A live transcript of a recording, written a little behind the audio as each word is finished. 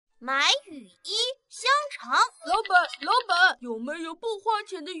买雨衣香肠。老板，有没有不花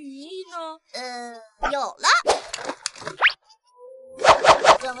钱的雨衣呢？有了。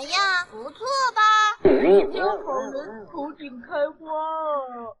怎么样？不错吧？一家好人头顶开花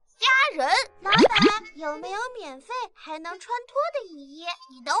啊！家人，老板，有没有免费还能穿脱的雨衣？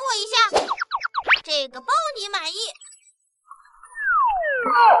你等我一下，这个包你满意。好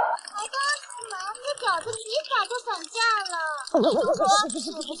吧，麻子饺子皮咋就散架了？你就说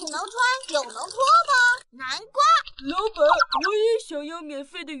是不是能穿就能脱吗？南瓜，老板，我也想要免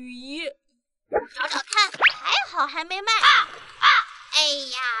费的雨衣。找找看，还好还没卖。哎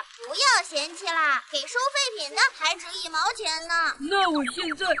呀，不要嫌弃啦，给收废品的还值1毛钱呢。那我现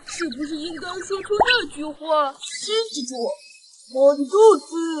在是不是应该说出那句话？先记住，我的肚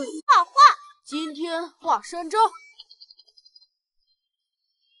子。画画，今天画山楂。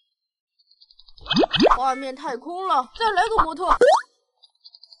画面太空了，再来个模特。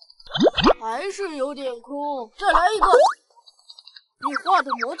还是有点空，再来一个。你画的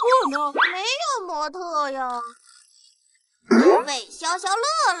模特呢？没有模特呀。喂，消消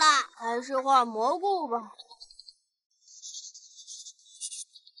乐了，还是画蘑菇吧。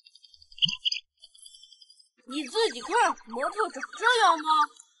你自己看，模特长这样吗？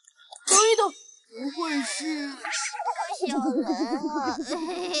等一等，不会是小人啊！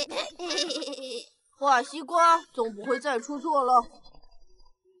画西瓜总不会再出错了。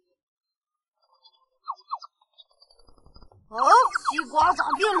啊，西瓜咋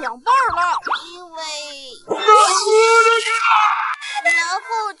变2半了？因为……然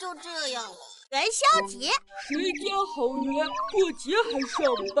后就这样了。元宵节，谁家好人过节还上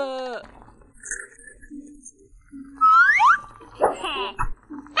班？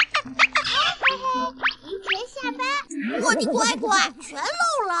提前下班，我的乖乖，全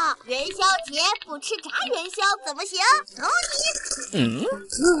漏了。元宵节不吃炸元宵怎么行？走你！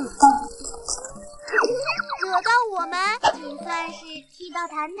惹到我们，就算是踢到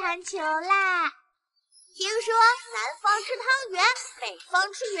弹弹球啦。听说南方吃汤圆，北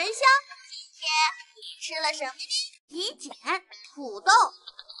方吃元宵。今天你吃了什么呢？体检，土豆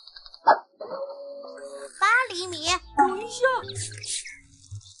，8厘米。等一下，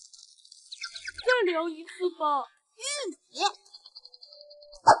再量一次吧。玉米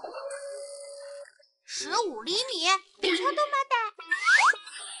，15厘米。超多妈蛋。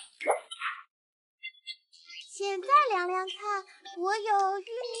现在量量看，我有玉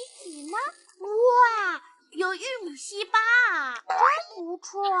米几呢？哇，有玉米稀巴啊，真不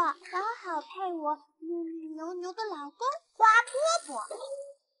错，刚好配我绿绿牛牛的老公花饽饽。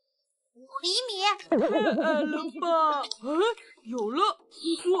5厘米，太矮了吧？有了，叔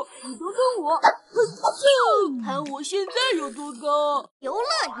叔，你等等我。看我现在有多高！游乐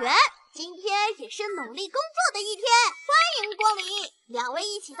园，今天也是努力工作的一天，欢迎光临。2位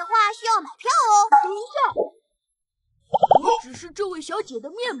一起的话需要买票哦。等一下，我只是这位小姐的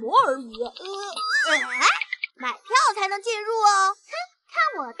面膜而已。买票才能进入哦。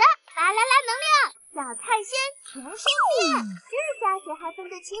看我的，啦啦啦能量，小菜鲜全世界，这下谁还分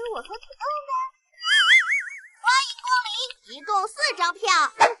得清我和土豆呢？欢迎光临，一共4张票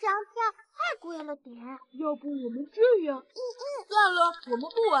，4张票太贵了点。要不我们这样？算了，我们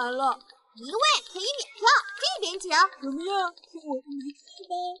不玩了。1位可以免票，这边请。怎么样？听我的一次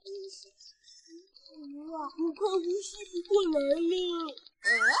吧。我快呼吸不过来了。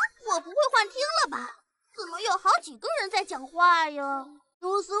我不会幻听了吧？怎么有好几个人在讲话呀？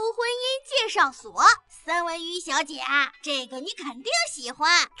苏苏婚姻介绍所，3文鱼小姐，这个你肯定喜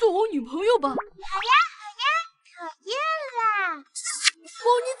欢，做我女朋友吧。好呀，讨厌啦！帮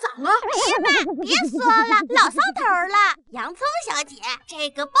你咋了？别吧，别说了，老上头了。洋葱小姐，这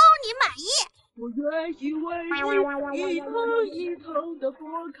个包你满意。我愿意为你一趟一趟地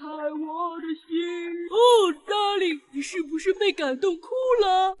剥开我的心。哦，Darling，你是不是被感动哭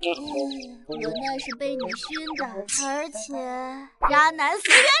了？我那是被你熏的，而且渣男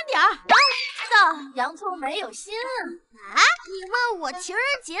随缘点儿。当然知道洋葱没有心啊！你问我情人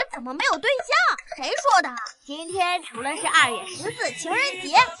节怎么没有对象？谁说的？今天除了是2月14情人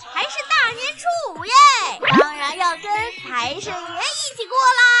节，还是大年初5耶！当然要跟财神爷一起过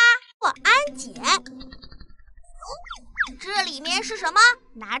啦！我安检，这里面是什么？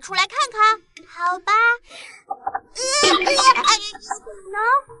拿出来看看。好吧。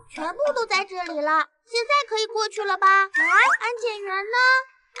全部都在这里了，现在可以过去了吧？安检员呢？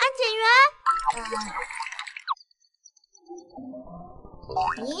安检员，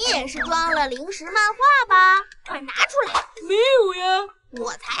你也是装了临时漫画吧？快拿出来！没有呀，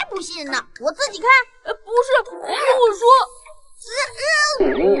我才不信呢，我自己看。不是，你听我说。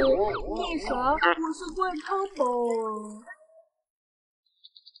为啥我是灌汤包啊？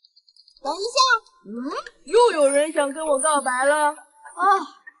等一下，又有人想跟我告白了啊！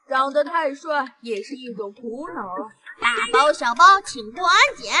长得太帅也是一种苦恼。大包小包，请过安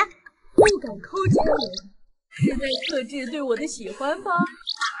检。不敢靠近我，是在克制对我的喜欢吧？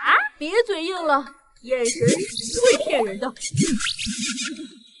别嘴硬了，眼神是不会骗人的。精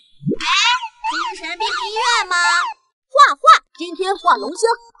神病医院吗？画画，今天画龙虾。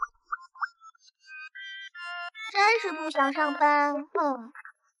真是不想上班。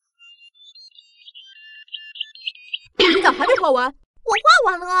你咋还没画完？我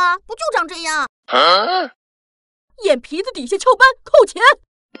画完了啊，不就长这样？眼皮子底下翘斑，扣钱。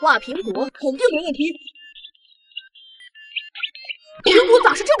画苹果肯定没问题。苹果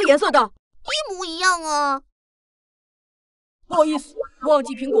咋是这个颜色的？一模一样啊。不好意思，忘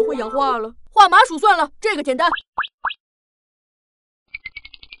记苹果会氧化了。画麻薯算了，这个简单。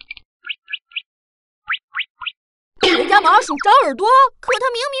谁家麻薯长耳朵？可它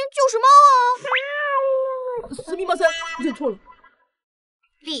明明就是猫啊！斯密马森，认错了。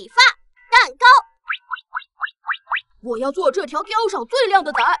理发蛋糕，我要做这条貂上最亮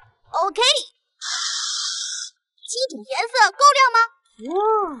的仔。OK。7种颜色够亮吗？哇，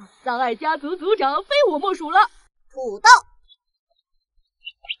障碍家族族长非我莫属了。土豆，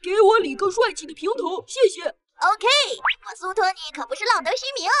给我理个帅气的平头，谢谢。OK， 我苏托尼可不是浪得虚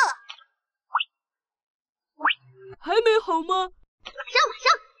名。还没好吗？马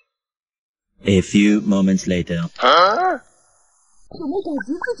上。A few moments later. 怎么感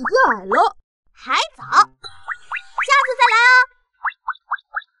觉自己变矮了？还早，下次再来啊。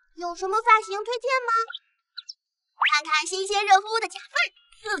有什么发型推荐吗？看看新鲜热敷的假发，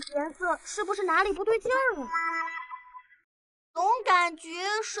这个颜色是不是哪里不对劲儿啊？总感觉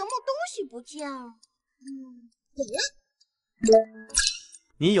什么东西不见了。怎么了？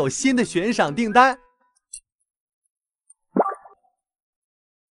你有新的悬赏订单。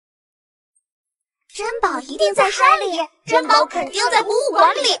珍宝一定在山里，珍宝肯定在博物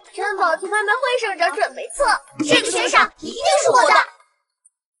馆里，珍宝去拍卖会上找准没错，这个悬赏一定是我的。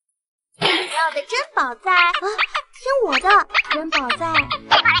我要的珍宝在听我的，珍宝在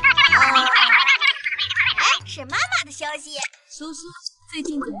是妈妈的消息。苏苏最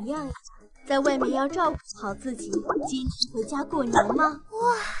近怎么样呀？在外面要照顾好自己。今天回家过年吗？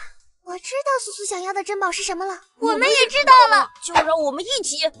哇，我知道苏苏想要的珍宝是什么了，我们也知道了，就让我们一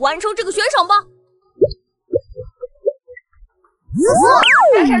起完成这个悬赏吧。苏苏，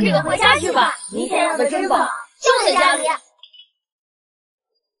带上这个回家去吧，你想要的珍宝就在家里。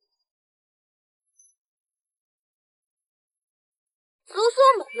苏苏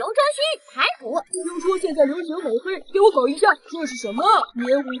美容中心排骨，听说现在流行美黑，给我搞一下，这是什么？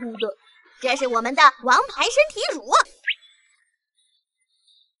黏糊糊的。这是我们的王牌身体乳。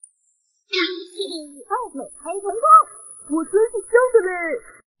美黑成功，我真是香的嘞。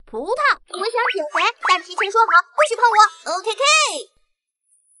葡萄，我想减肥，但提前说好不许碰我。OKK。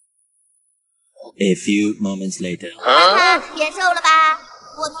A few moments later. 看看变瘦了吧？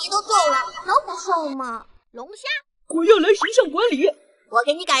我皮都皱了，能不瘦吗？龙虾，我要来形象管理。我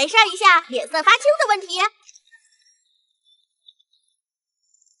给你改善一下脸色发青的问题。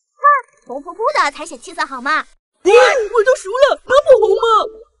红扑扑的才显气色好嘛。我都熟了，能不红吗？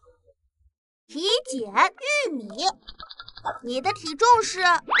体检玉米，你的体重是？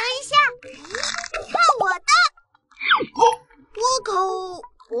等一下，看我的，倭寇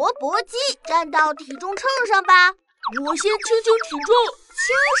钵钵鸡，站到体重秤上吧。我先称称体重。称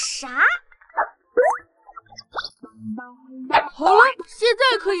啥？好了，现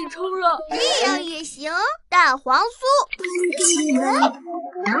在可以称了。这样也行。蛋黄酥，还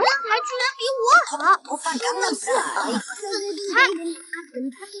居然比我好。画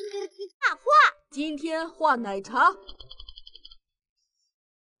画，今天画奶茶。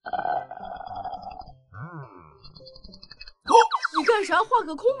你干啥画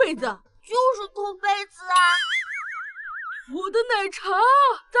个空杯子？就是空杯子啊。我的奶茶，咋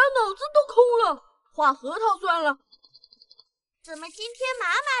脑子都空了？画核桃算了。怎么今天麻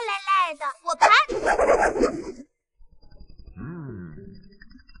麻赖赖的？我拍。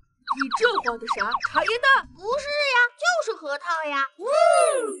你这画的啥？茶叶蛋？不是呀，就是核桃呀。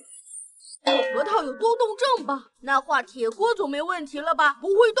核桃有多动症吧？那画铁锅总没问题了吧？不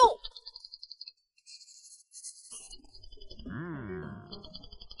会动。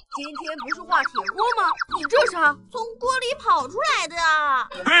今天不是画铁锅吗？你这啥？从锅里跑出来的啊！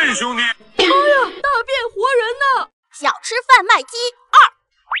嘿，兄弟！妈呀，大变活人呢！小吃贩卖机2。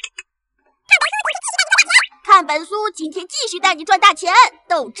看本书，今天继续带你赚大钱。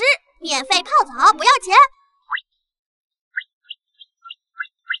豆汁免费泡澡，不要钱。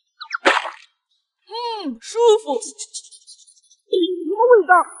舒服。味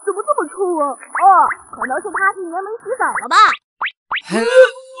道？怎么这么臭啊？哦，可能是他1年没洗澡了吧。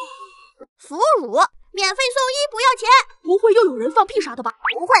腐乳，免费送1，不要钱。不会又有人放屁啥的吧？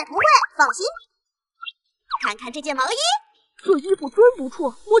不会，放心。看看这件毛衣，这衣服真不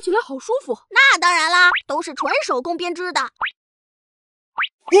错，摸起来好舒服。那当然啦，都是纯手工编织的。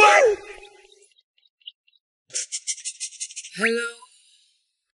Hello。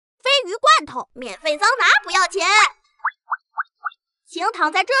鲱鱼罐头，免费桑拿，不要钱。请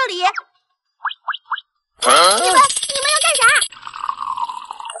躺在这里。你们要干啥？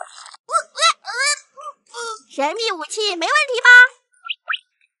神秘武器没问题吧？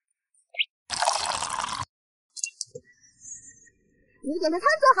你点的餐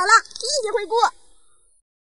做好了，一起回顾。